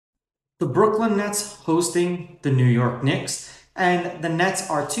The Brooklyn Nets hosting the New York Knicks, and the Nets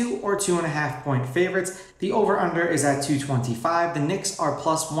are 2 or 2.5 point favorites. The over-under is at 225. The Knicks are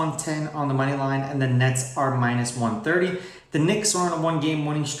plus 110 on the money line, and the Nets are minus 130. The Knicks are on a one-game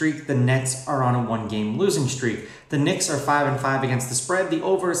winning streak. The Nets are on a one-game losing streak. The Knicks are 5-5 against the spread. The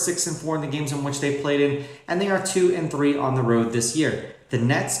over is 6-4 in the games in which they've played in, and they are 2-3 on the road this year. The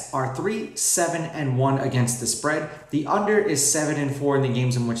Nets are 3-7-1 against the spread. The under is 7-4 in the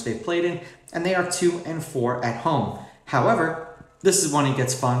games in which they've played in, and they are 2-4 at home. However, this is when it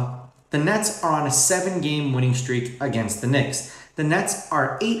gets fun. The Nets are on a 7-game winning streak against the Knicks. The Nets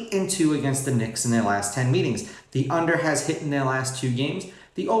are 8-2 against the Knicks in their last 10 meetings. The under has hit in their last 2 games.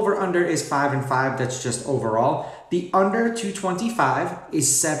 The over-under is 5-5, that's just overall. The under 225 is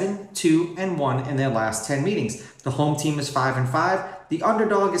 7-2-1 in their last 10 meetings. The home team is 5-5. The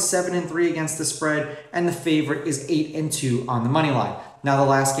underdog is 7-3 against the spread, and the favorite is 8-2 on the money line. Now, the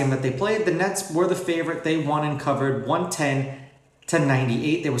last game that they played, the Nets were the favorite. They won and covered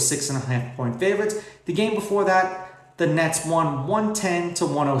 110-98. They were 6.5 point favorites. The game before that, the Nets won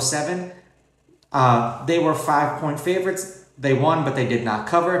 110-107. They were 5 point favorites. They won, but they did not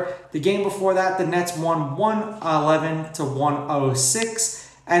cover. The game before that, the Nets won 111-106,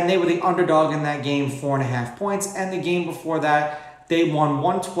 and they were the underdog in that game, 4.5 points. And the game before that, they won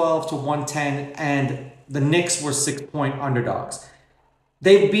 112-110, and the Knicks were 6 point underdogs.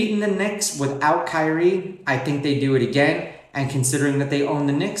 They've beaten the Knicks without Kyrie. I think they do it again. And considering that they own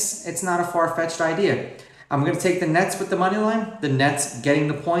the Knicks, it's not a far-fetched idea. I'm going to take the Nets with the money line, the Nets getting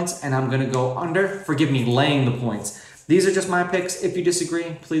the points, and I'm going to go under, laying the points. These are just my picks. If you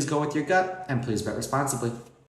disagree, please go with your gut, and please bet responsibly.